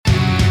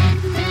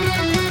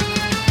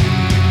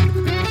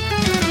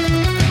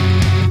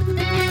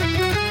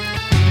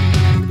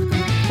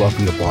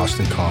Welcome to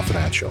Boston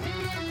Confidential,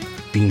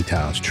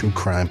 Beantown's true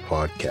crime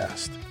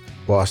podcast.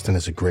 Boston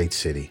is a great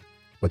city,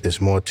 but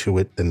there's more to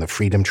it than the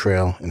Freedom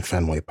Trail and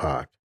Fenway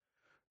Park.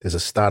 There's a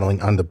startling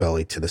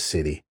underbelly to the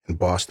city, and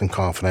Boston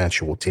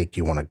Confidential will take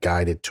you on a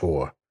guided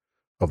tour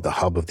of the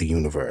hub of the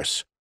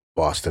universe,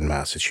 Boston,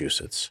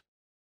 Massachusetts.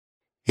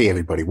 Hey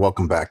everybody,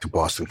 welcome back to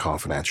Boston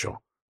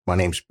Confidential. My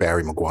name's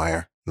Barry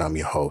McGuire, and I'm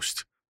your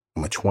host.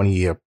 I'm a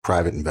 20-year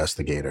private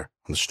investigator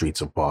on the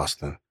streets of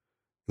Boston,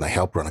 and I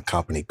help run a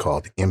company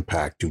called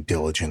Impact Due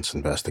Diligence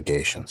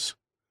Investigations.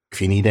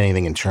 If you need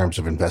anything in terms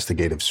of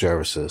investigative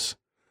services,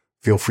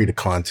 feel free to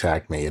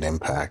contact me at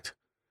Impact.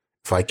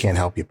 If I can't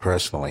help you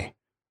personally,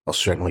 I'll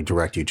certainly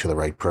direct you to the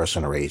right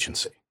person or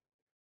agency.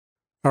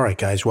 All right,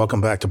 guys,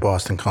 welcome back to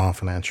Boston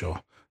Confidential.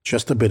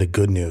 Just a bit of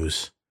good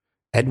news.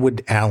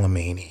 Edward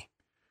Alemany,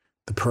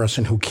 the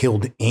person who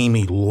killed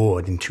Amy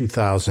Lord in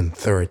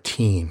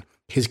 2013,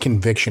 his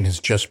conviction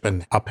has just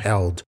been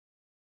upheld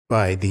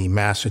by the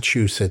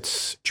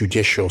Massachusetts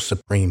Judicial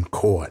Supreme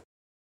Court.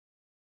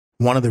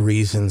 One of the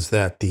reasons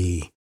that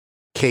the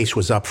case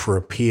was up for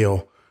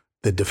appeal,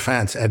 the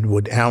defense,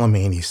 Edward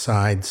Alemany's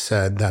side,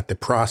 said that the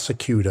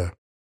prosecutor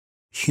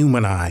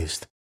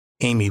humanized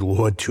Amy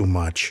Lord too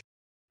much.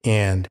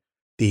 And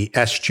the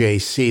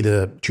SJC,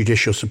 the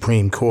Judicial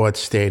Supreme Court,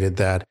 stated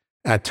that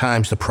at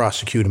times the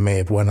prosecutor may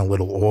have went a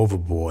little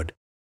overboard,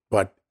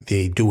 but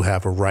they do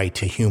have a right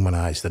to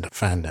humanize the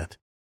defendant.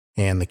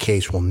 And the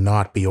case will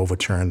not be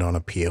overturned on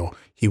appeal.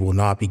 He will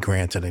not be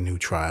granted a new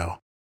trial.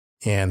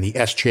 And the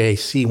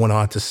SJC went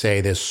on to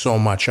say there's so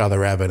much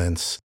other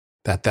evidence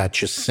that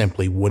just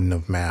simply wouldn't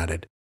have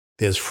mattered.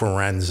 There's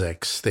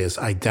forensics, there's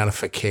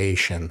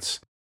identifications.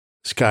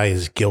 This guy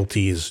is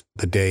guilty as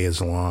the day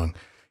is long,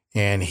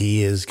 and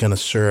he is going to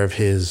serve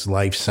his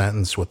life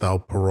sentence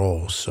without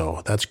parole.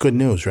 So that's good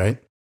news, right?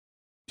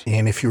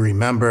 And if you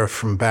remember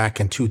from back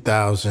in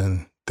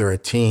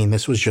 2013,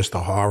 this was just a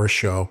horror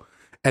show.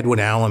 Edward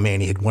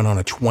Alemany had went on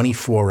a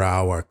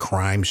 24-hour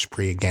crime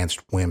spree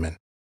against women.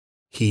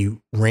 He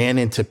ran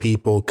into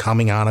people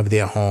coming out of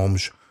their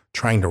homes,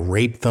 trying to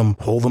rape them,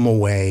 pull them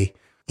away,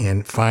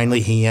 and finally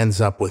he ends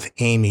up with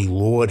Amy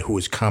Lord, who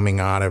is coming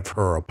out of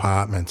her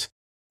apartment,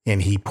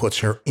 and he puts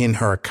her in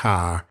her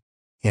car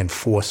and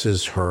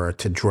forces her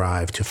to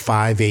drive to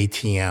 5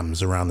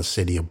 ATMs around the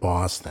city of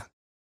Boston.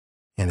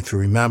 And if you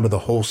remember, the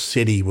whole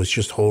city was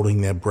just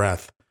holding their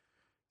breath,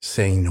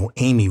 saying, no,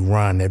 Amy,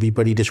 run.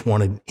 Everybody just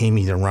wanted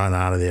Amy to run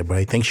out of there, but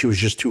I think she was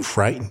just too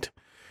frightened.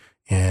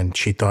 And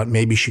she thought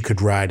maybe she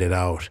could ride it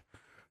out.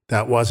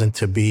 That wasn't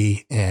to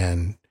be,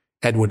 and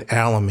Edward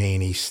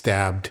Alemany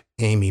stabbed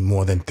Amy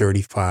more than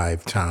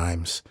 35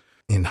 times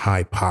in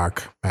Hyde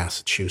Park,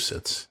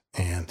 Massachusetts.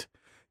 And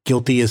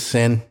guilty as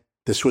sin.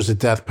 This was a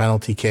death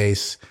penalty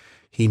case.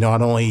 He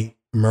not only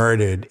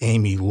murdered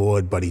Amy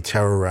Lord, but he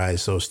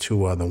terrorized those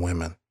two other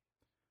women.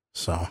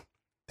 So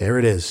there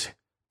it is.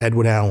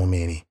 Edward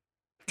Alemany,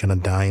 gonna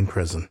die in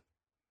prison.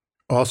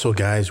 Also,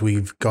 guys,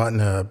 we've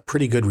gotten a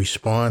pretty good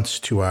response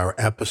to our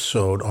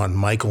episode on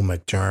Michael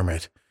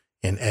McDermott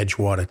and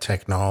Edgewater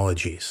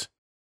Technologies.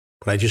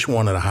 But I just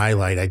wanted to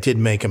highlight, I did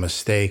make a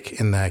mistake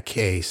in that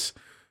case.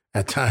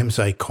 At times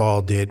I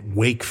called it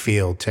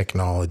Wakefield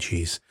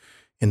Technologies,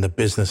 and the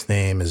business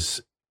name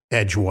is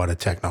Edgewater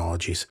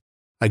Technologies.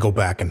 I go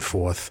back and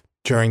forth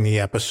during the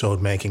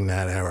episode making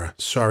that error.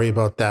 Sorry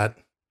about that.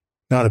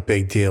 Not a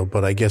big deal,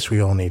 but I guess we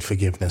all need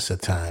forgiveness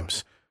at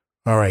times.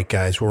 All right,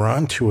 guys, we're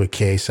on to a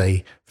case.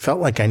 I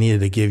felt like I needed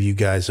to give you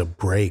guys a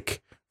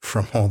break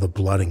from all the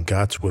blood and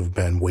guts we've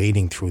been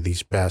wading through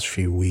these past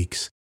few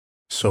weeks.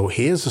 So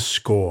here's a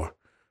score.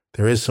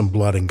 There is some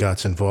blood and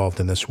guts involved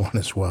in this one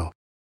as well,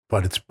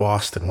 but it's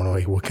Boston.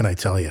 What can I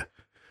tell you?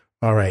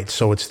 All right,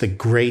 so it's the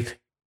great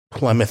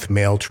Plymouth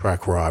Mail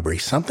Truck Robbery,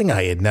 something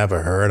I had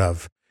never heard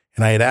of.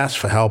 And I had asked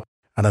for help,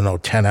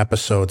 10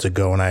 episodes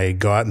ago, and I had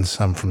gotten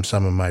some from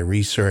some of my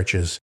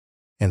researchers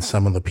and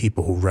some of the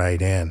people who write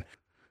in.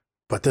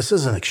 But this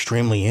is an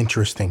extremely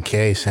interesting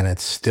case, and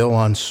it's still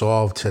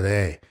unsolved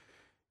today.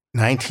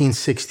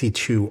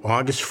 1962,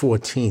 August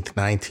 14th,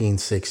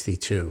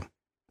 1962.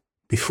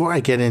 Before I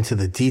get into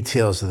the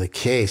details of the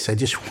case, I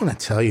just want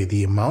to tell you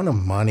the amount of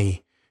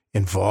money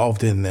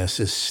involved in this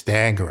is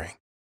staggering.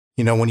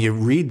 You know, when you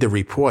read the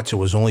reports, it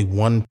was only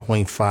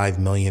 $1.5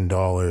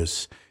 million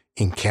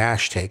in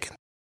cash taken.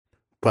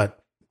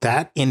 But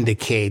that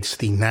indicates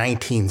the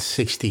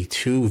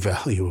 1962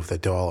 value of the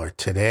dollar.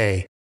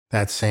 Today,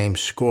 that same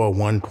score,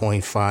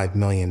 $1.5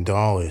 million,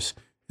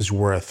 is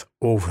worth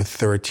over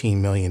 $13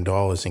 million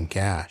in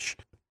cash.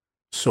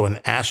 So an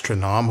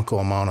astronomical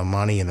amount of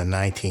money in the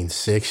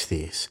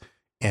 1960s.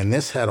 And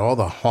this had all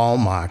the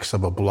hallmarks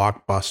of a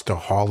blockbuster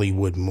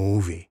Hollywood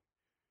movie.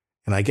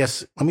 And I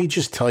guess, let me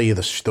just tell you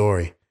the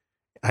story.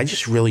 I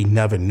just really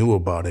never knew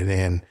about it.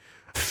 And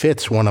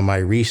Fitz, one of my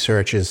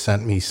researchers,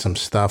 sent me some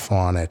stuff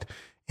on it,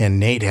 and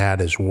Nate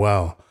had as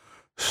well.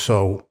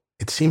 So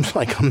it seems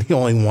like I'm the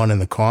only one in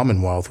the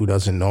Commonwealth who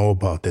doesn't know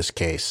about this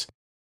case.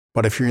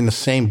 But if you're in the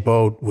same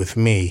boat with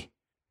me,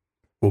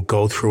 we'll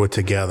go through it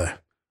together.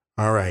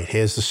 All right,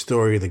 here's the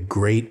story of the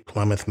Great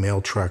Plymouth Mail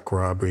Truck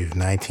Robbery of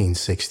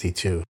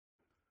 1962.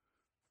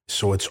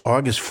 So it's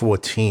August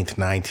 14th,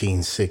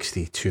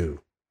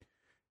 1962,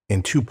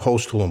 and two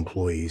postal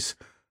employees,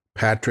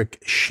 Patrick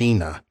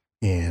Sheena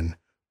and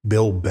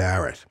Bill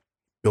Barrett.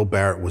 Bill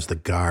Barrett was the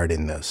guard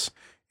in this,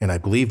 and I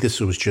believe this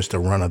was just a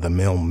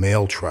run-of-the-mill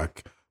mail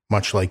truck,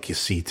 much like you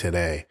see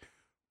today.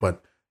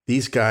 But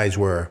these guys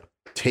were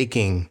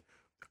taking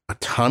a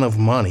ton of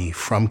money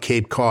from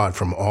Cape Cod,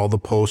 from all the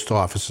post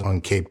offices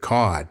on Cape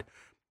Cod.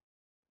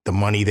 The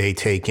money they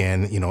take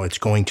in, it's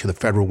going to the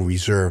Federal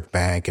Reserve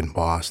Bank in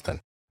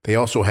Boston. They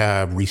also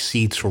have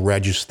receipts for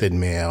registered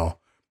mail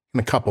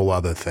and a couple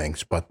other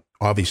things, but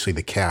obviously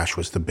the cash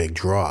was the big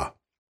draw.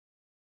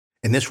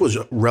 And this was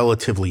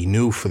relatively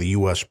new for the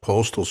U.S.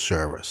 Postal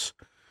Service.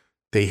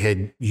 They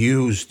had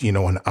used,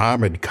 an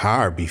armored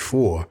car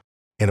before,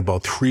 and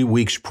about 3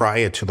 weeks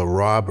prior to the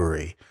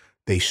robbery,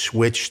 they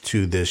switched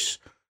to this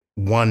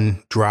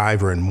one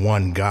driver and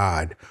one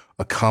guard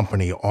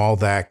accompany all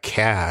that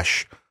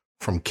cash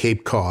from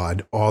Cape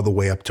Cod all the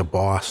way up to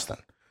Boston.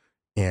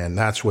 And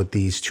that's what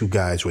these two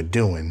guys were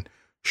doing.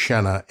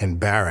 Shenna and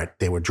Barrett,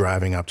 they were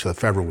driving up to the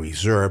Federal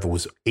Reserve. It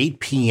was 8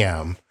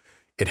 p.m.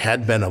 It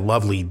had been a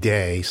lovely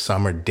day,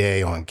 summer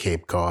day on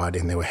Cape Cod,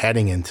 and they were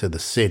heading into the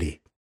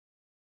city.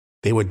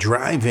 They were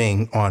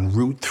driving on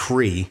Route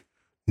 3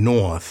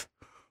 north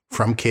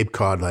from Cape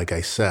Cod, like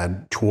I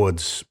said,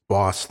 towards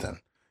Boston.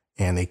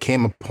 And they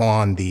came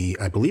upon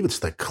I believe it's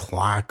the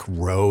Clark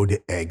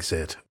Road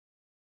exit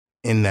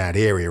in that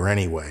area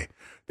anyway.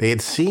 They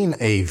had seen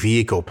a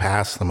vehicle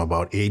pass them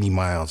about 80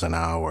 miles an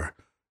hour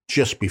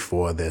just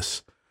before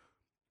this,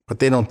 but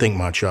they don't think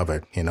much of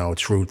it.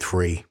 It's Route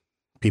 3.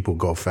 People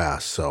go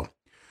fast. So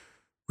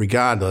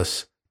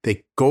regardless,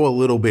 they go a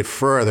little bit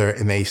further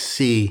and they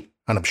see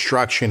an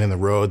obstruction in the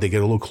road. They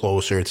get a little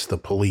closer. It's the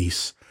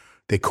police.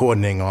 They're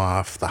cordoning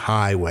off the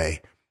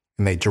highway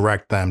and they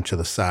direct them to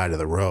the side of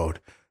the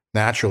road.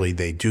 Naturally,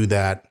 they do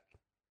that.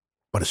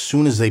 But as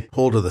soon as they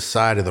pull to the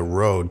side of the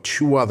road,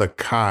 two other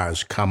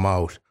cars come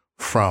out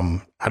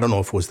from, I don't know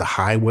if it was the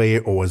highway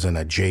or was an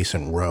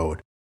adjacent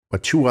road,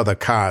 but two other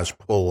cars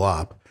pull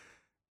up.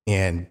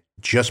 And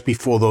just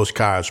before those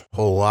cars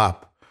pull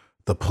up,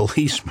 the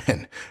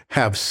policemen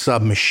have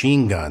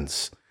submachine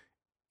guns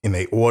and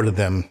they order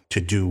them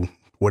to do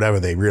whatever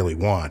they really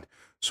want.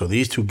 So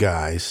these two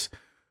guys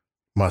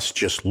must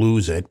just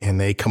lose it and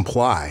they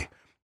comply.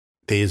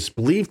 There's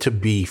believed to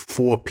be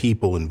 4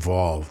 people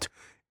involved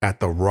at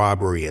the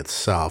robbery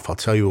itself. I'll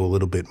tell you a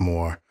little bit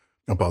more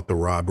about the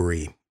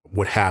robbery,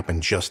 what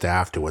happened just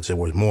afterwards. There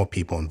was more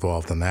people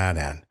involved on that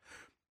end.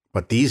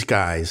 But these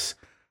guys,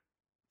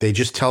 they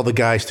just tell the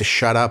guys to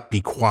shut up,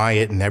 be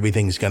quiet, and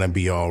everything's going to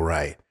be all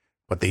right.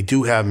 But they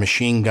do have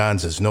machine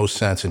guns. There's no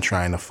sense in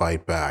trying to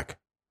fight back.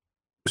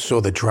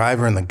 So the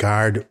driver and the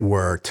guard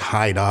were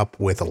tied up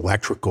with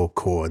electrical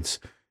cords,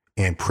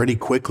 and pretty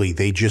quickly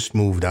they just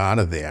moved out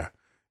of there.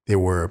 There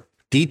were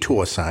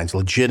detour signs,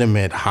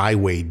 legitimate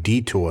highway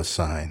detour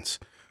signs,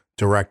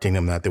 directing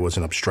them that there was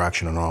an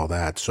obstruction and all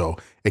that. So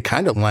it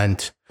kind of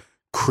lent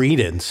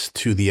credence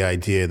to the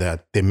idea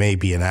that there may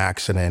be an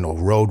accident or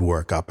road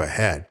work up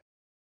ahead.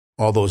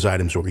 All those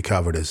items were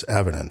recovered as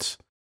evidence.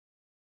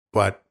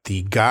 But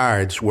the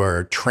guards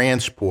were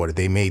transported.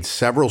 They made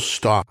several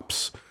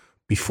stops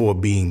before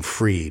being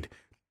freed.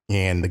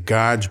 And the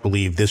guards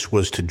believed this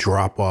was to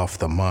drop off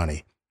the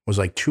money. It was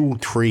like 2,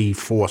 3,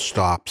 4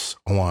 stops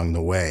along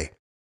the way.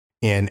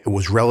 And it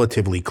was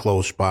relatively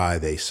close by,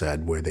 they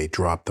said, where they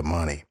dropped the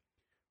money.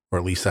 Or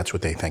at least that's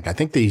what they think. I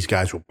think these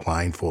guys were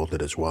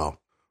blindfolded as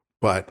well.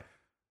 But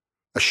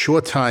a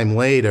short time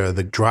later,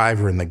 the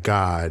driver and the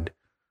guard,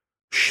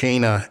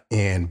 Shayna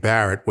and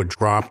Barrett, were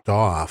dropped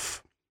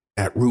off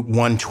at Route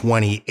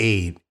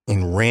 128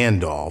 in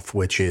Randolph,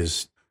 which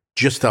is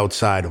just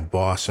outside of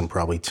Boston,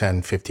 probably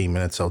 10, 15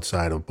 minutes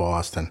outside of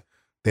Boston.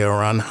 They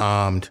were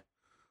unharmed,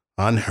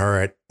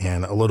 unhurt,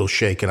 and a little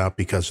shaken up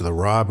because of the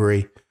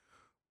robbery,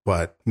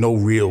 but no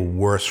real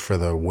worse for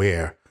the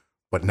wear.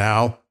 But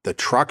now the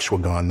trucks were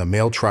gone. The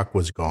mail truck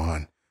was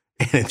gone.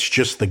 And it's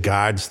just the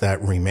guards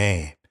that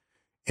remain.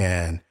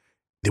 And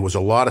there was a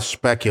lot of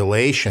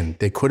speculation.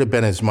 There could have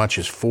been as much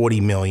as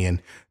 40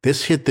 million.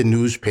 This hit the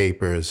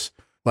newspapers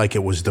like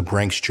it was the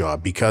Brinks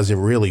job, because it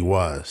really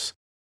was.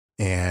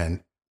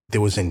 And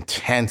there was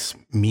intense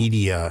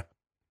media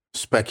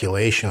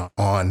speculation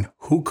on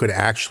who could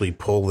actually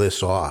pull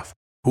this off.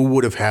 Who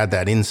would have had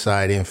that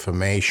inside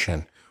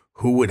information?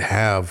 Who would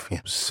have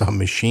some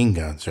machine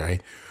guns,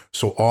 right?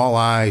 So all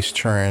eyes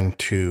turned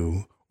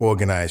to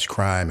organized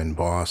crime in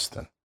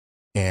Boston.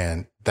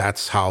 And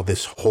that's how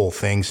this whole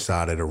thing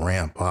started to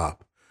ramp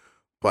up.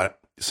 But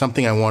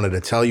something I wanted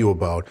to tell you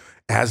about,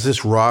 as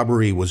this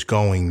robbery was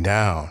going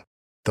down,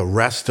 the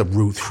rest of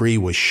Route 3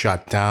 was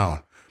shut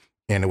down.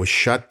 And it was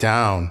shut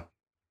down,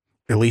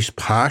 at least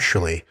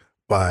partially,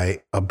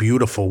 by a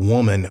beautiful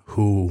woman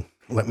who,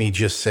 let me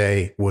just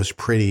say, was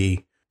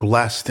pretty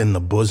blessed in the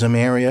bosom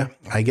area,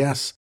 I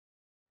guess.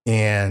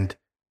 And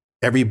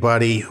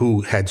everybody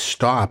who had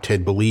stopped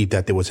had believed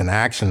that there was an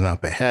accident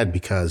up ahead,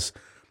 because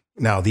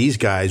Now, these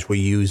guys were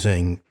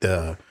using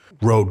the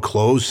road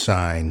closed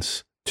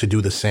signs to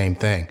do the same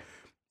thing.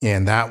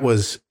 And that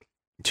was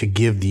to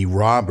give the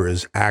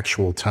robbers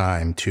actual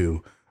time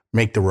to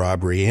make the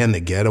robbery and the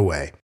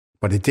getaway.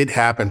 But it did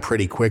happen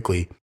pretty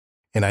quickly.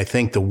 And I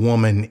think the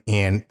woman,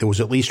 and there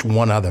was at least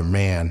one other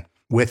man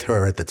with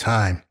her at the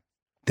time.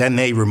 Then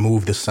they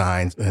removed the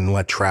signs and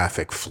let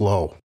traffic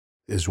flow,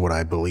 is what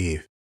I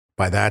believe.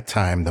 By that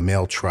time, the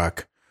mail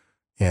truck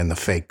and the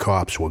fake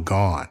cops were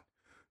gone.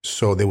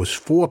 So there was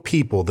 4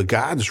 people. The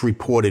guards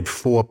reported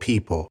 4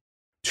 people,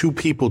 2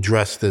 people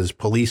dressed as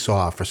police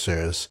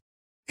officers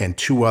and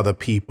 2 other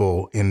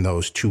people in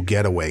those 2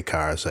 getaway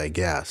cars, I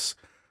guess.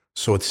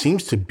 So it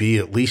seems to be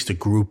at least a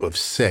group of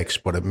 6,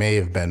 but it may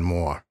have been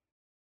more.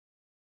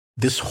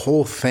 This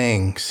whole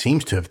thing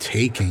seems to have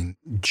taken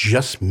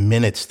just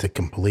minutes to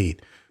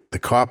complete. The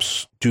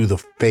cops do the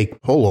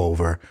fake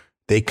pullover.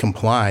 They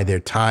comply. They're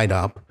tied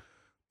up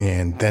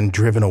and then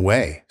driven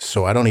away.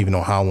 So I don't even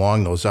know how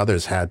long those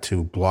others had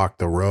to block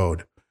the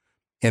road.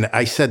 And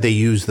I said they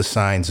used the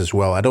signs as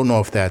well. I don't know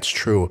if that's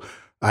true.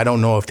 I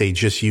don't know if they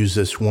just use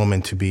this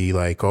woman to be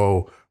like,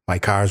 oh, my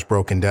car's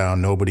broken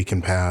down, nobody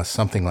can pass,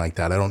 something like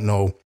that. I don't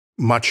know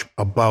much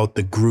about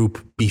the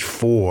group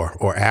before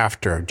or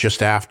after,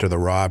 just after the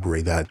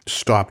robbery that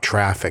stopped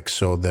traffic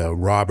so the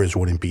robbers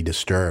wouldn't be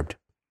disturbed.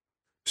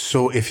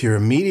 So if you're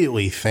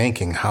immediately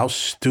thinking, how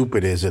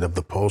stupid is it of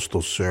the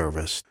Postal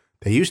Service?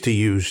 They used to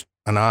use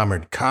an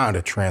armored car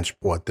to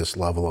transport this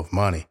level of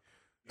money.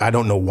 I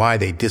don't know why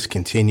they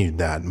discontinued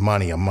that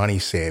money, a money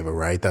saver,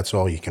 right? That's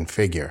all you can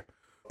figure.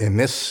 And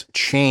this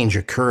change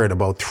occurred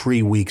about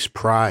 3 weeks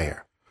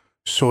prior.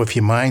 So if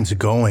your mind's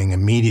going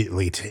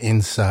immediately to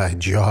inside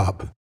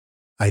job,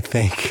 I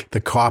think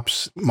the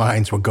cops'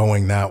 minds were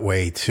going that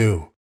way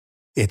too.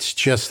 It's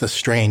just a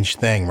strange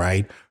thing,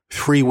 right?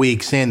 3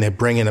 weeks in, they're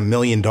bringing $1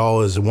 million,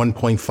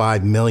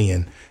 $1.5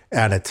 million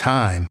at a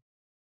time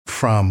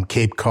from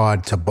Cape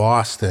Cod to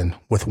Boston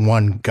with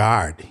one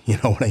guard. You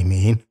know what I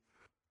mean?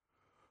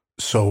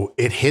 So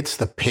it hits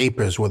the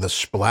papers with a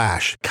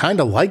splash, kind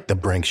of like the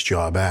Brinks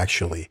job,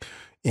 actually.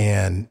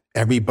 And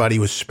everybody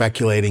was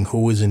speculating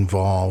who was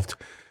involved.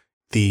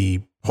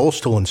 The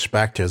postal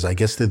inspectors, I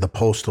guess they're the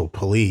postal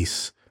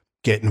police,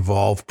 get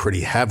involved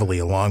pretty heavily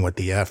along with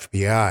the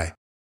FBI.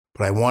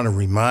 But I want to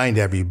remind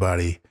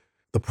everybody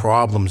the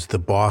problems the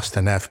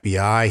Boston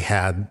FBI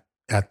had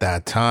at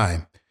that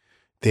time.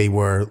 They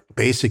were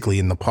basically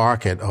in the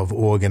pocket of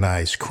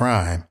organized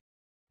crime.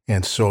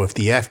 And so if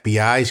the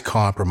FBI's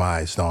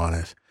compromised on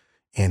it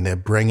and they're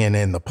bringing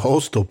in the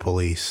postal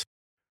police,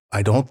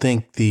 I don't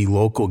think the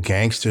local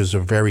gangsters are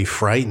very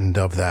frightened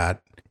of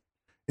that.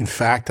 In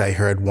fact, I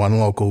heard one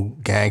local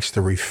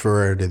gangster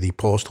refer to the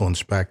postal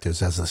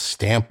inspectors as a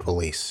stamp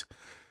police.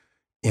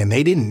 And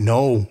they didn't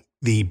know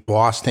the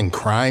Boston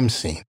crime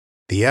scene.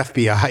 The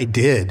FBI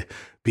did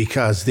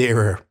because they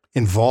were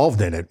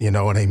involved in it, you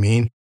know what I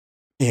mean?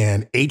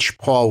 And H.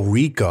 Paul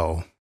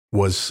Rico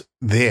was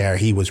there.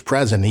 He was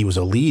present. He was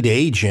a lead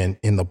agent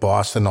in the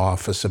Boston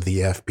office of the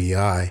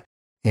FBI.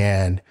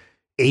 And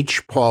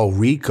H. Paul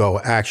Rico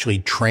actually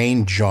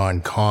trained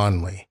John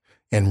Conley.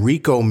 And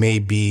Rico may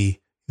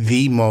be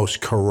the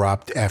most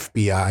corrupt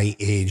FBI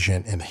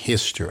agent in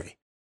history.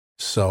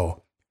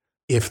 So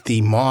if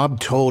the mob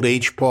told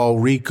H. Paul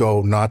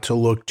Rico not to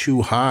look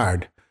too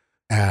hard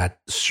at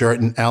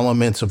certain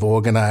elements of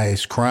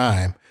organized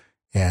crime,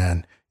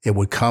 and it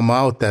would come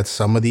out that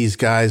some of these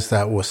guys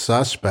that were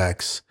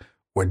suspects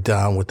were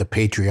down with the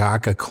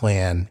Patriarca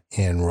clan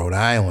in Rhode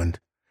Island,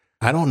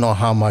 I don't know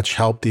how much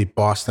help the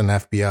Boston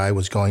FBI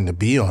was going to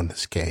be on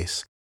this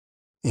case.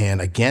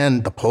 And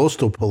again, the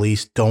postal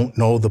police don't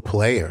know the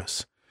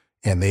players,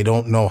 and they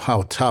don't know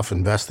how tough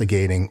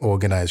investigating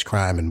organized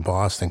crime in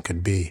Boston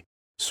could be.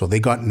 So they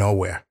got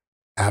nowhere,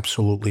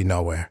 absolutely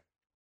nowhere.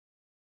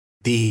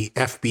 The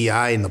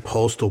FBI and the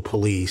postal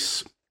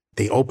police,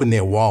 they opened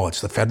their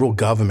wallets. The federal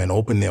government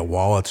opened their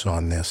wallets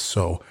on this.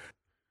 So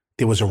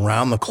there was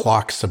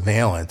around-the-clock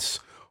surveillance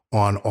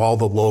on all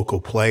the local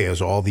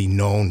players, all the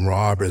known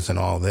robbers and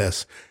all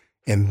this.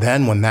 And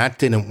then when that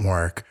didn't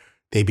work,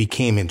 they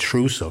became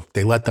intrusive.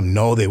 They let them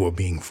know they were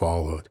being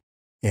followed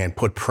and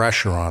put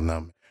pressure on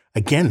them.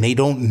 Again, they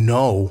don't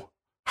know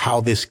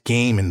how this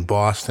game in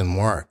Boston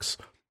works.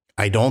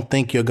 I don't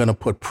think you're going to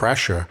put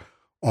pressure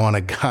on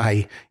a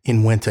guy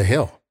in Winter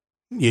Hill.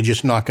 You're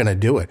just not going to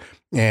do it.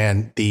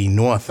 And the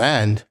North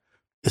End,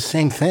 the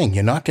same thing.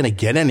 You're not going to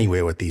get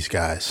anywhere with these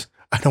guys.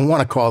 I don't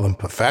want to call them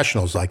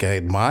professionals like I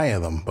admire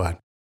them, but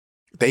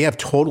they have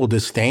total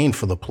disdain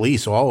for the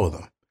police, all of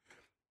them.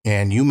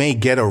 And you may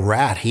get a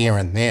rat here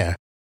and there,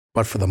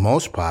 but for the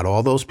most part,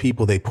 all those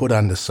people they put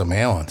under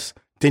surveillance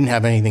didn't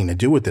have anything to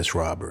do with this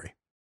robbery.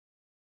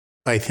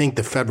 I think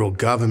the federal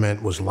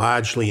government was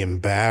largely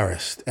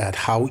embarrassed at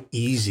how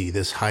easy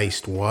this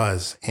heist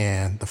was,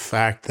 and the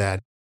fact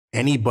that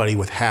anybody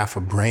with half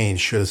a brain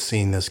should have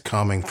seen this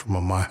coming from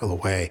a mile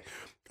away.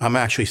 I'm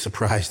actually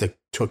surprised it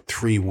took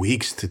 3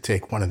 weeks to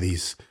take one of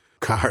these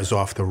cars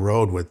off the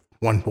road with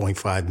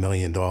 $1.5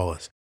 million.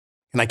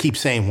 And I keep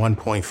saying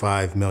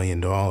 $1.5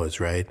 million,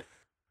 right?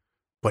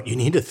 But you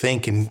need to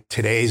think in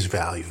today's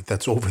value,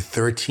 that's over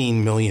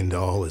 $13 million,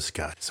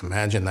 guys.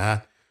 Imagine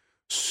that.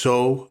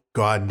 So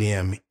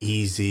goddamn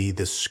easy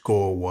the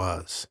score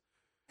was.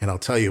 And I'll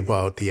tell you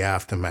about the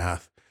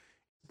aftermath.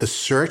 The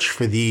search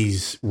for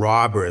these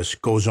robbers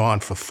goes on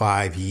for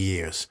 5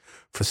 years.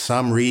 For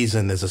some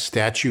reason, there's a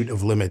statute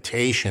of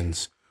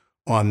limitations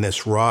on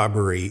this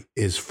robbery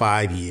is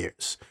 5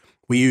 years.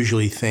 We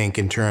usually think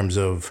in terms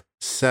of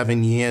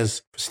 7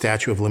 years,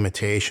 statute of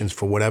limitations.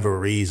 For whatever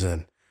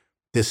reason,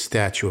 this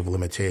statute of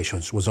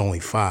limitations was only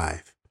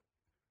 5.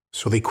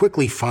 So they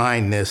quickly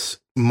find this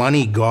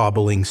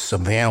money-gobbling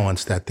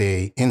surveillance that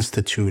they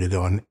instituted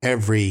on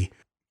every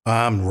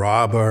armed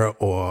robber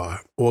or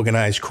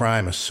organized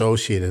crime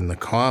associated in the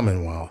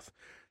Commonwealth.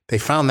 They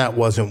found that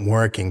wasn't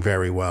working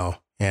very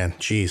well. And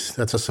geez,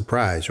 that's a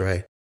surprise,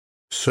 right?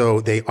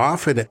 So they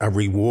offered a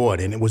reward,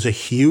 and it was a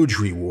huge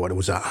reward. It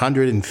was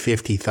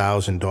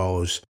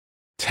 $150,000,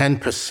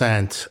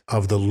 10%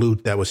 of the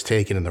loot that was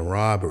taken in the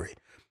robbery.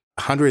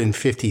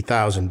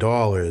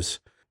 $150,000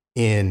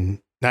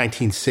 in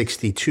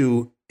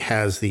 1962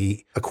 has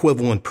the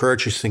equivalent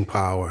purchasing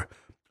power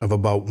of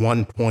about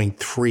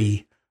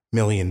 $1.3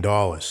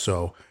 million.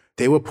 So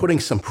they were putting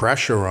some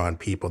pressure on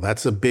people.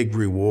 That's a big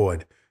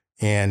reward.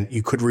 And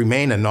you could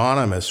remain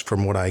anonymous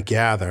from what I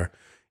gather.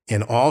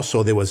 And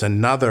also there was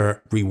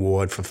another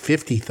reward for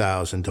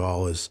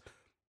 $50,000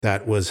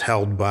 that was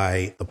held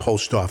by the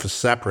post office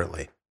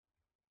separately.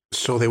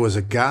 So there was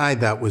a guy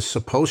that was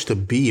supposed to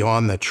be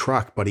on the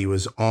truck, but he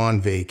was on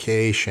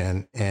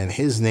vacation, and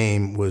his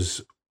name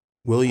was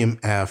William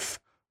F.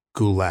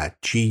 Gullette,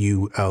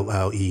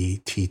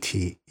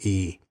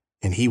 Gullette.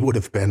 And he would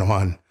have been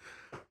on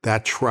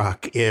that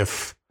truck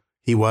if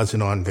he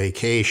wasn't on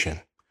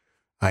vacation.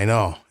 I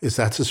know. Is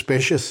that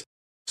suspicious?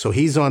 So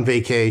he's on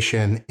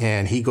vacation,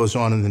 and he goes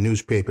on in the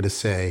newspaper to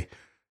say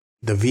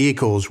the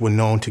vehicles were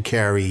known to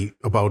carry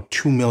about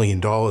 $2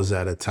 million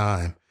at a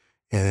time.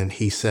 And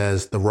he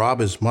says the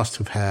robbers must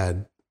have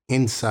had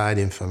inside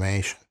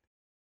information.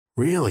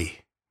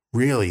 Really?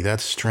 Really?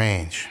 That's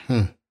strange.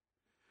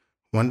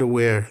 Wonder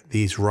where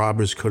these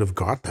robbers could have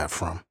got that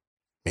from.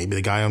 Maybe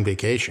the guy on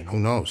vacation. Who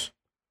knows?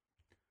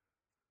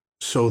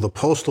 So the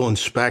postal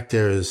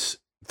inspectors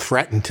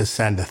threatened to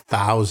send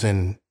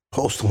 1,000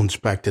 postal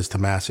inspectors to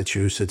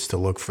Massachusetts to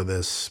look for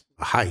this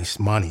heist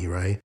money,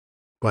 right?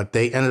 But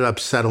they ended up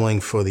settling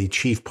for the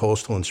chief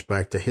postal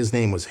inspector. His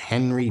name was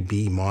Henry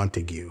B.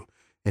 Montague,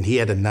 and he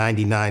had a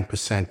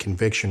 99%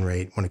 conviction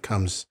rate when it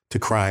comes to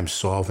crime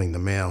solving the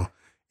mail.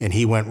 And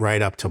he went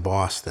right up to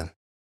Boston.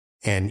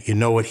 And you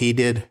know what he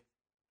did?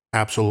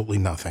 Absolutely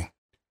nothing.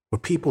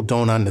 What people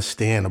don't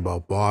understand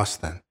about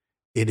Boston,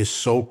 it is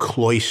so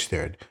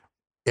cloistered.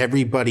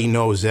 Everybody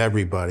knows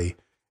everybody.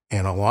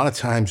 And a lot of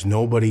times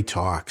nobody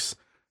talks.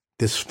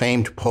 This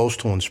famed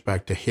postal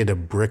inspector hit a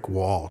brick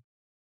wall.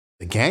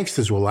 The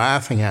gangsters were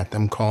laughing at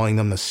them, calling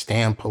them the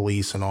stamp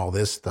police and all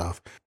this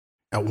stuff.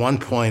 At one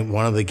point,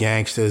 one of the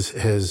gangsters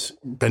has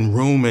been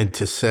rumored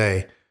to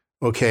say,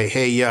 okay,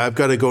 hey, yeah, I've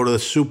got to go to the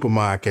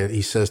supermarket.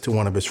 He says to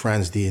one of his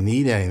friends, do you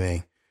need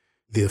anything?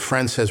 The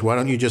friend says, why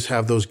don't you just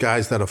have those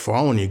guys that are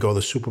following you go to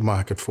the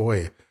supermarket for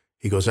you?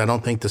 He goes, I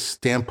don't think the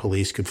stamp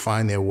police could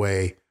find their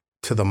way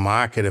to the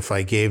market if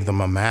I gave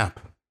them a map.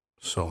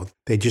 So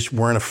they just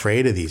weren't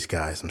afraid of these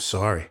guys. I'm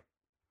sorry.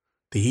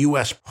 The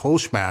U.S.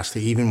 Postmaster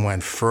even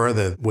went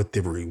further with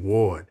the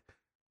reward.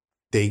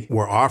 They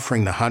were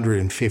offering the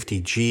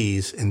 150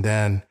 G's and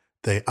then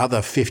the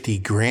other 50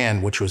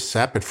 grand, which was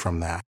separate from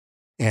that.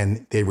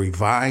 And they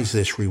revised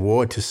this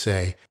reward to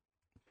say,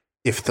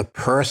 if the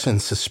person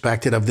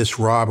suspected of this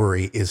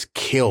robbery is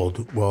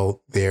killed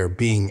while they're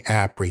being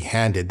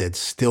apprehended, they'd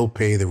still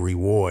pay the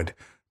reward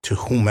to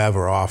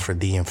whomever offered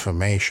the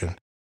information.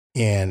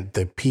 And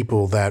the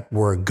people that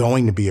were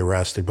going to be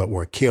arrested but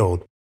were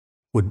killed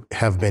would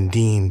have been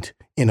deemed,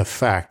 in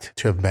effect,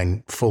 to have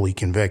been fully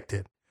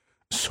convicted.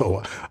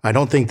 So I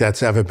don't think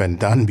that's ever been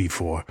done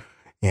before.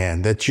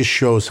 And that just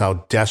shows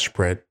how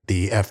desperate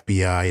the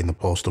FBI and the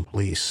postal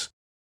police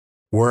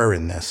were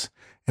in this.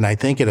 And I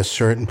think at a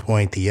certain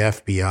point, the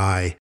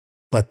FBI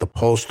let the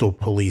postal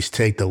police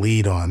take the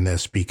lead on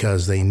this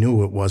because they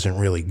knew it wasn't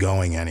really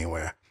going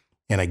anywhere.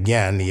 And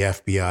again, the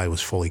FBI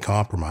was fully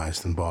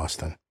compromised in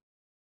Boston.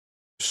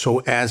 So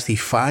as the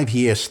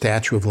 5-year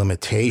statute of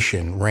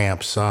limitation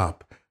ramps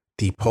up,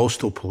 the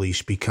postal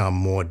police become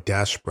more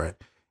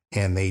desperate,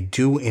 and they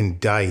do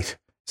indict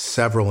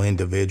several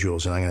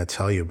individuals, and I'm going to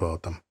tell you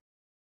about them.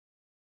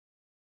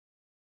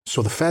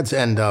 So the feds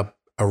end up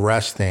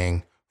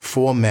arresting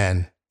 4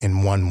 men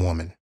and 1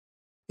 woman,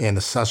 and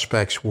the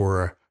suspects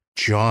were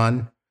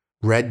John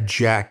Red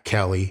Jack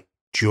Kelly,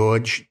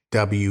 George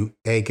W.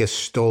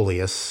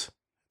 Agostolius, I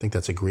think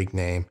that's a Greek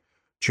name,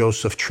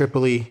 Joseph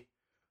Tripoli,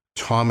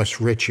 Thomas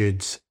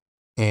Richards,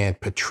 and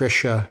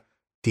Patricia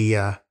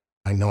Dia,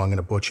 I know I'm going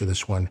to butcher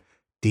this one,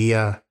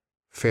 Dia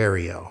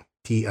Ferio,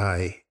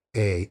 Diaferio.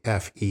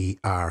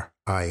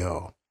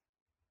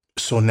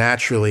 So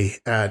naturally,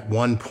 at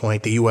one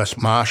point, the U.S.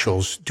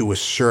 Marshals do a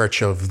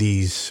search of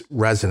these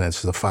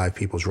residents, the 5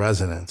 people's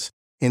residence,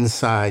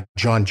 inside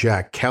John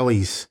Jack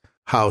Kelly's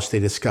house, they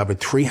discovered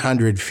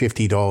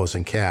 $350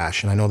 in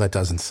cash. And I know that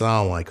doesn't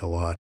sound like a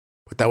lot,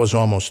 but that was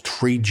almost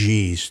 3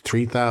 G's,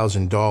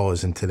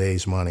 $3,000 in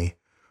today's money.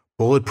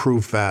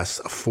 Bulletproof vest,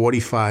 a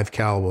 .45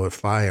 caliber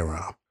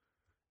firearm.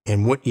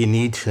 And what you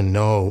need to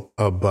know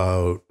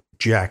about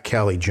Jack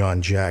Kelly,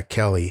 John Jack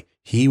Kelly,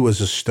 he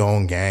was a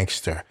stone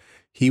gangster.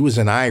 He was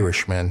an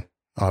Irishman,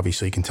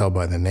 obviously you can tell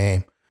by the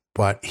name,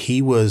 but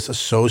he was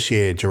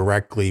associated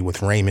directly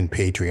with Raymond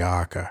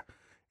Patriarca.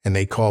 And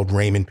they called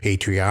Raymond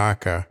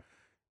Patriarca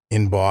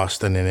in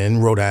Boston and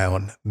in Rhode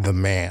Island the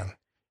man.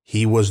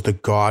 He was the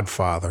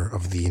godfather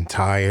of the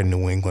entire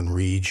New England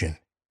region.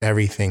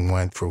 Everything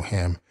went through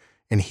him,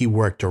 and he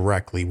worked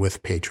directly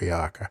with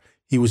Patriarca.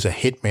 He was a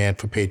hitman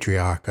for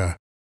Patriarca.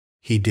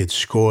 He did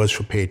scores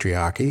for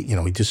Patriarca.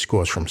 He did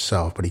scores for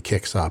himself, but he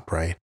kicks up,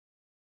 right?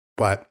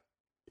 But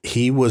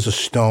he was a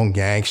stone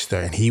gangster,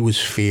 and he was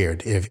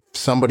feared. If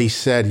somebody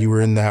said you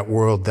were in that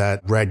world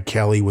that Red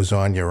Kelly was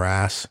on your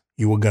ass,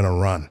 you were going to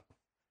run.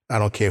 I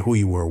don't care who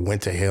you were,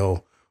 Winter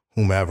Hill,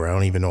 whomever. I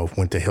don't even know if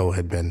Winter Hill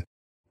had been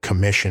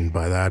commissioned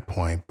by that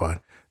point,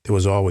 but there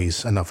was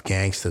always enough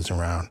gangsters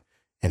around,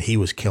 and he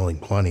was killing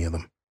plenty of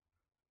them.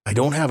 I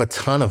don't have a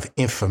ton of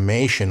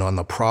information on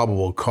the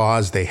probable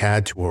cause they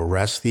had to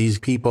arrest these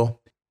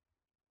people,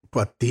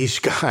 but these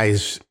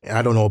guys,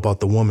 I don't know about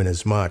the woman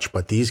as much,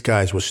 but these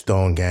guys were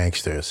stone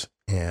gangsters,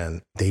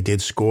 and they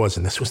did scores,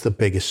 and this was the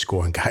biggest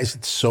score. And guys,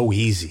 it's so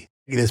easy.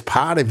 There's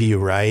part of you,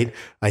 right?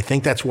 I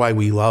think that's why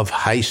we love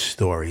heist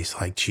stories.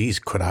 Like, geez,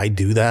 could I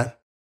do that?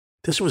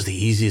 This was the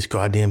easiest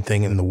goddamn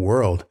thing in the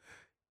world.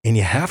 And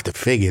you have to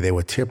figure they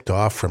were tipped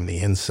off from the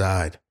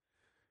inside.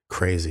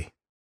 Crazy.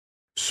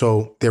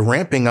 So they're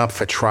ramping up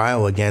for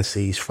trial against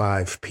these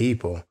 5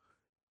 people.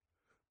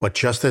 But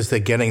just as they're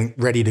getting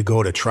ready to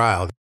go to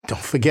trial, don't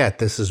forget,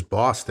 this is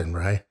Boston,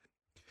 right?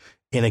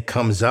 And it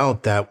comes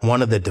out that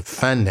one of the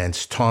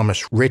defendants,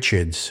 Thomas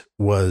Richards,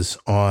 was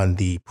on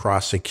the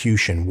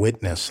prosecution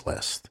witness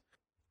list.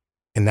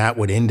 And that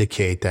would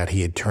indicate that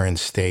he had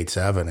turned state's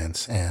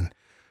evidence. And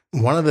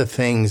one of the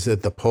things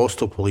that the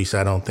postal police,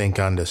 I don't think,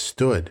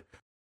 understood,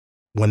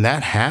 when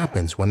that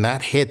happens, when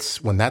that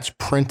hits, when that's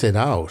printed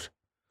out,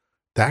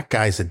 that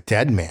guy's a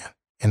dead man.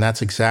 And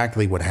that's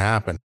exactly what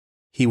happened.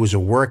 He was a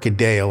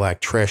workaday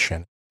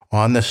electrician.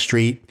 On the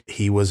street,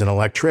 he was an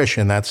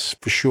electrician, that's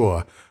for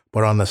sure.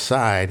 But on the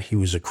side, he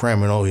was a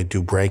criminal. He'd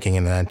do breaking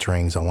and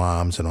enterings,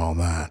 alarms, and all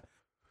that.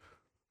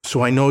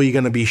 So I know you're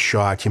going to be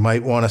shocked. You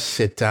might want to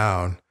sit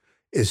down.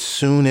 As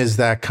soon as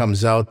that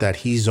comes out that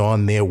he's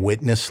on their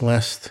witness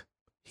list,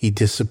 he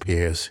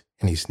disappears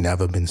and he's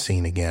never been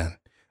seen again.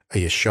 Are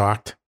you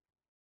shocked?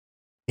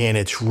 And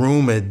it's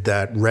rumored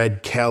that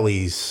Red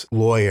Kelly's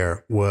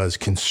lawyer was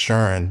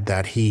concerned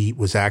that he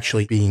was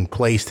actually being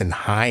placed in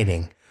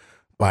hiding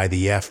by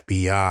the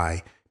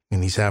FBI.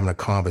 And he's having a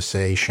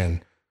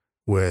conversation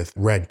with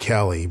Red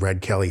Kelly.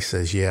 Red Kelly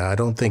says, yeah, I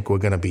don't think we're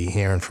going to be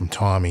hearing from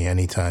Tommy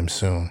anytime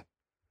soon.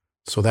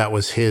 So that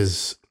was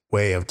his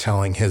way of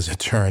telling his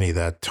attorney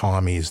that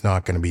Tommy is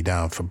not going to be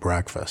down for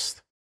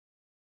breakfast.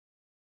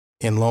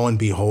 And lo and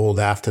behold,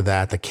 after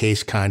that, the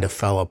case kind of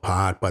fell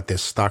apart, but they're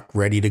stuck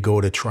ready to go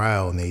to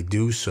trial, and they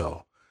do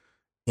so.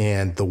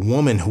 And the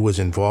woman who was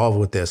involved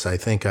with this, I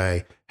think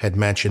I had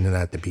mentioned it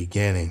at the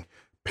beginning,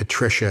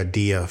 Patricia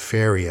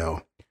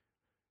Diafario.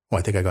 Oh,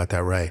 I think I got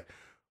that right.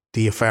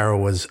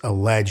 Diafario was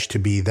alleged to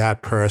be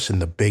that person,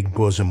 the big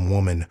bosom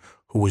woman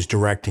who was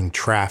directing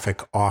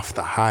traffic off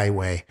the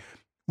highway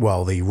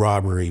while the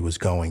robbery was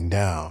going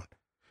down.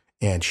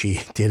 And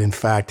she did, in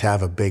fact,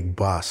 have a big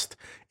bust.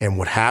 And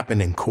what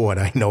happened in court,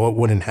 I know it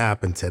wouldn't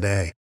happen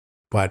today,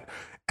 but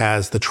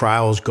as the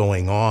trial's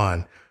going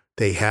on,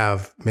 they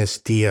have Miss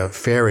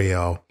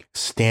Diafario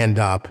stand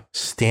up,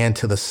 stand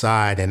to the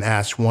side, and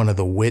ask one of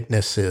the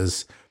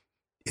witnesses,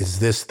 is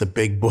this the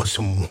big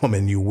bosom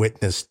woman you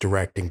witnessed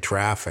directing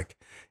traffic?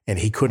 And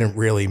he couldn't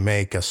really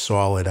make a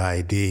solid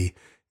ID.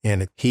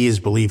 And he is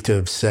believed to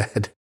have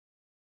said,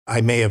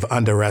 I may have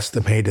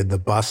underestimated the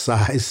bus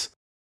size.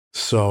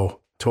 So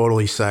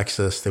totally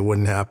sexist. It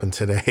wouldn't happen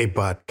today,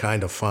 but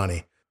kind of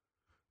funny.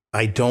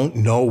 I don't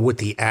know what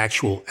the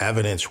actual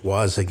evidence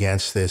was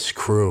against this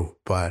crew,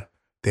 but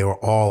they were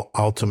all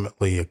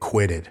ultimately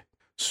acquitted.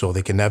 So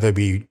they can never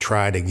be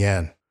tried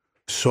again.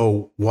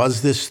 So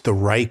was this the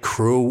right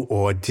crew,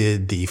 or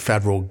did the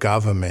federal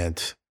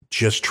government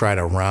just try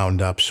to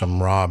round up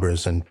some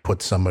robbers and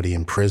put somebody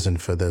in prison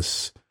for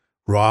this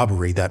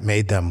robbery that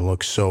made them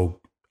look so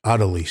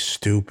utterly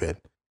stupid?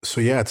 So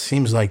yeah, it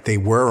seems like they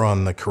were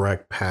on the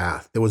correct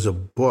path. There was a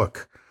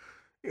book.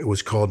 It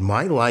was called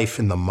My Life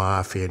in the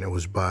Mafia, and it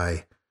was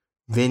by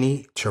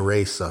Vinny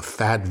Teresa,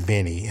 Fat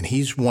Vinny. And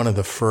he's one of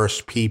the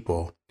first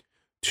people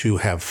to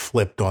have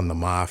flipped on the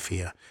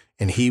mafia.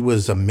 And he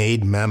was a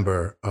made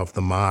member of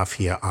the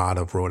mafia out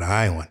of Rhode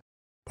Island.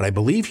 But I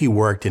believe he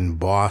worked in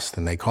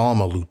Boston. They call him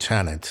a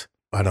lieutenant.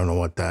 I don't know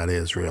what that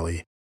is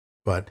really.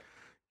 But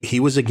he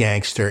was a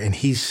gangster, and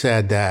he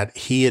said that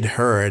he had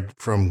heard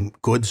from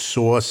good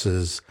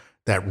sources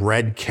that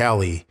Red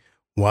Kelly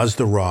was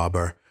the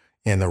robber,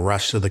 and the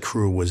rest of the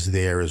crew was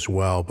there as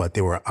well, but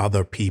there were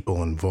other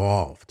people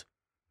involved.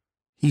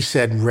 He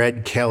said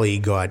Red Kelly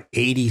got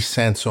 80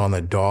 cents on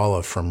the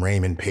dollar from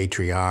Raymond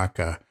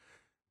Patriarca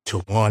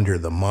to launder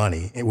the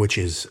money, which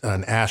is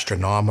an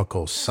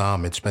astronomical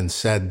sum. It's been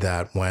said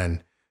that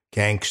when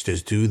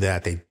gangsters do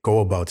that, they go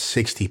about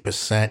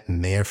 60%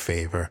 in their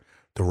favor.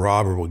 The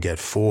robber will get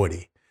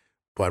 40.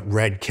 But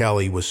Red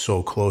Kelly was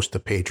so close to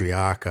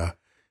Patriarca,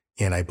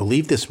 and I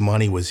believe this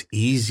money was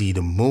easy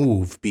to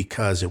move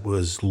because it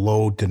was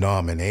low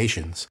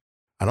denominations.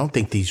 I don't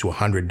think these were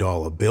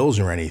 $100 bills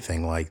or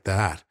anything like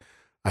that.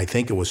 I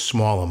think it was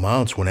small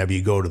amounts whenever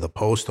you go to the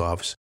post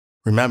office.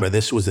 Remember,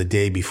 this was the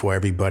day before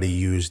everybody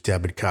used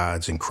debit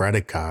cards and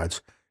credit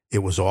cards. It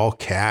was all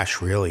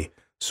cash, really.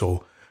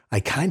 So I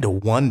kind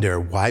of wonder,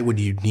 why would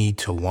you need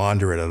to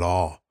launder it at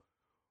all?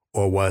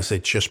 Or was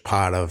it just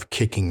part of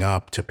kicking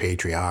up to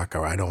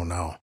Patriarca? I don't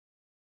know.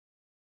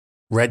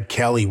 Red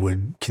Kelly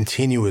would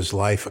continue his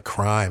life of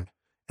crime.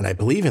 And I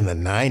believe in the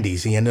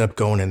 90s, he ended up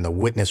going in the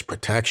witness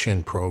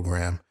protection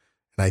program.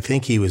 And I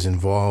think he was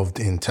involved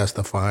in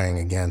testifying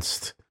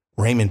against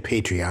Raymond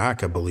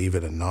Patriarca, believe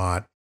it or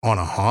not, on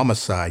a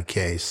homicide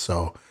case.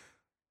 So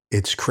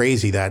it's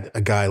crazy that a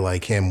guy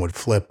like him would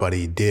flip, but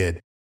he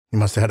did. He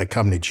must have had a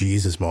come to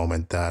Jesus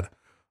moment that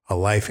a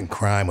life in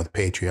crime with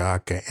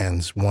Patriarca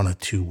ends one of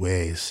two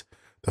ways: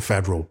 the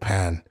federal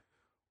pen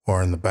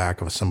or in the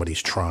back of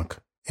somebody's trunk.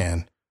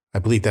 And I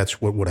believe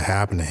that's what would have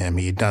happened to him.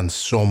 He had done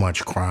so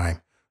much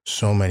crime,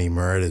 so many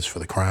murders for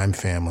the crime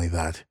family,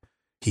 that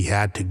he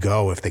had to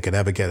go if they could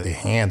ever get their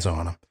hands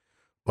on him.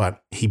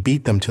 But he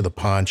beat them to the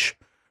punch,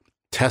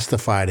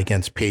 testified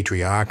against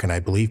Patriarca, and I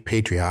believe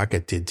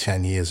Patriarca did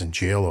 10 years in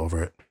jail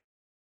over it.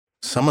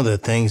 Some of the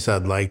things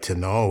I'd like to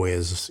know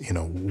is,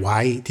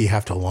 why do you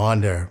have to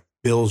launder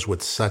bills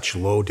with such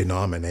low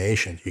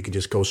denomination? You could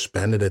just go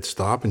spend it at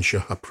Stop and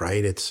Shop,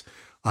 right? It's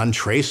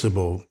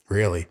untraceable,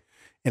 really.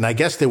 And I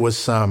guess there was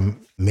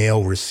some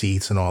mail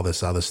receipts and all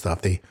this other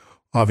stuff. They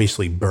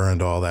obviously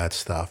burned all that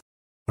stuff.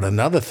 But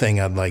another thing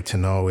I'd like to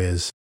know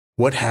is,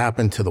 what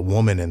happened to the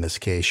woman in this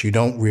case? You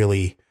don't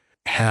really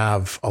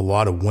have a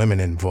lot of women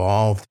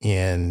involved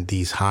in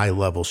these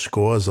high-level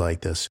scores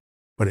like this.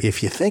 But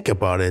if you think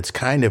about it, it's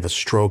kind of a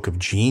stroke of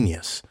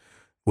genius,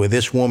 where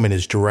this woman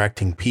is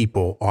directing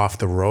people off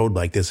the road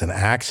like there's an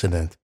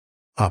accident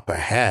up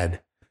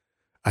ahead.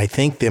 I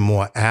think they're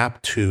more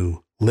apt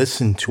to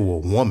listen to a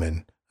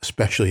woman,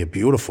 especially a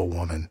beautiful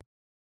woman,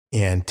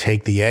 and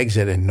take the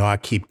exit and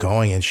not keep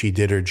going. And she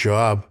did her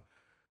job.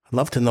 I'd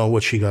love to know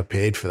what she got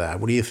paid for that.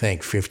 What do you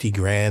think? 50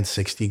 grand,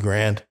 60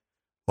 grand?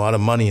 A lot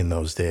of money in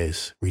those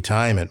days.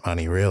 Retirement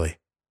money, really.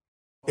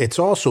 It's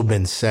also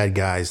been said,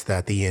 guys,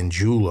 that the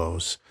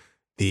Angiulos,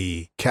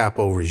 the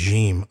capo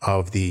regime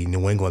of the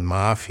New England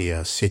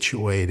Mafia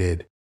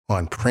situated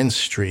on Prince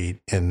Street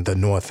in the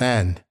North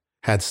End,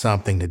 had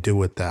something to do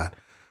with that.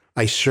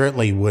 I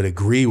certainly would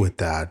agree with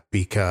that,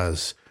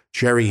 because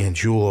Jerry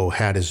Angiulo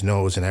had his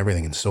nose in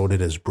everything, and so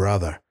did his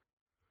brother.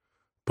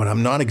 But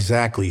I'm not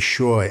exactly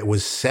sure. It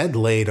was said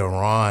later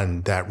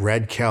on that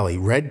Red Kelly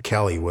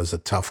was a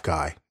tough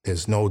guy.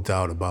 There's no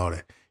doubt about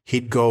it.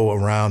 He'd go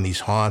around these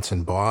haunts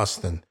in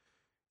Boston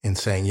and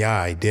saying,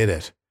 yeah, I did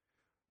it,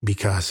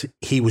 because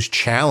he was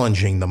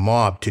challenging the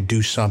mob to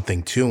do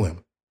something to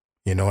him.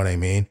 You know what I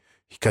mean?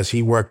 Because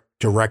he worked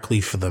directly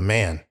for the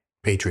man,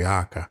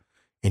 Patriarca,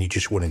 and he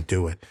just wouldn't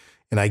do it.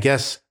 And I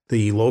guess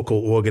the local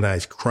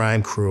organized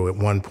crime crew at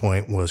one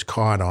point was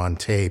caught on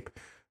tape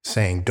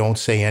saying, don't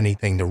say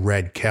anything to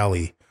Red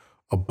Kelly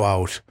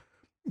about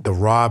the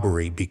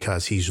robbery,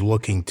 because he's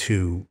looking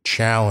to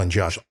challenge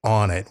us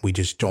on it. We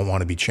just don't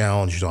want to be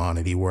challenged on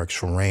it. He works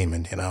for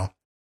Raymond,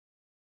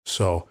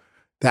 So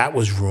that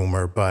was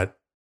rumor, but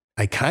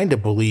I kind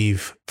of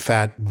believe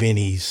Fat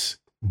Vinny's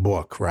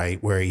book,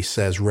 right, where he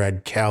says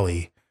Red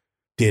Kelly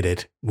did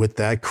it with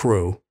that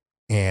crew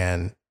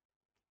and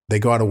they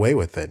got away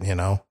with it,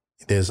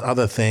 There's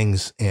other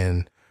things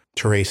in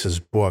Teresa's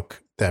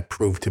book that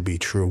proved to be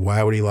true.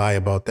 Why would he lie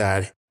about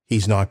that?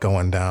 He's not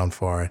going down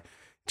for it.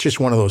 It's just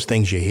one of those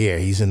things you hear.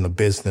 He's in the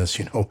business,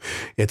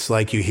 It's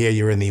like you hear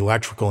you're in the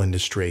electrical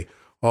industry.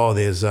 Oh,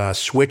 there's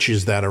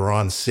switches that are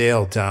on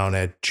sale down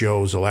at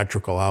Joe's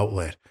electrical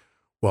outlet.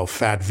 Well,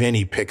 Fat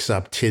Vinny picks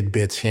up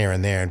tidbits here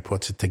and there and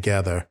puts it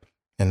together,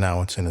 and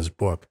now it's in his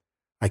book.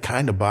 I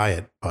kind of buy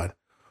it, but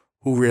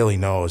who really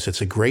knows?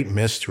 It's a great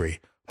mystery.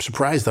 I'm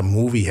surprised a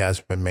movie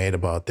hasn't been made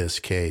about this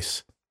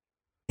case.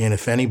 And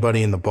if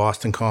anybody in the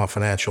Boston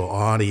Confidential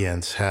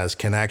audience has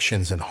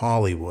connections in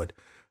Hollywood,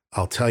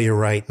 I'll tell you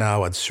right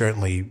now, I'd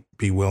certainly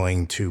be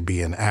willing to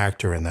be an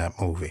actor in that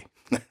movie.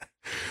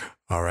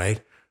 All right?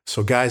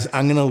 So, guys,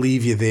 I'm going to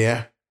leave you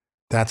there.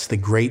 That's the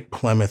Great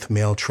Plymouth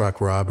Mail Truck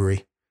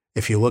Robbery.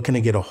 If you're looking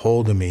to get a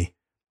hold of me,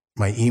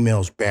 my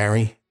email's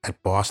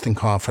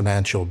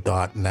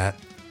barry@bostonconfidential.net.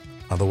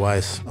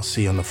 Otherwise, I'll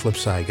see you on the flip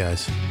side,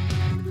 guys.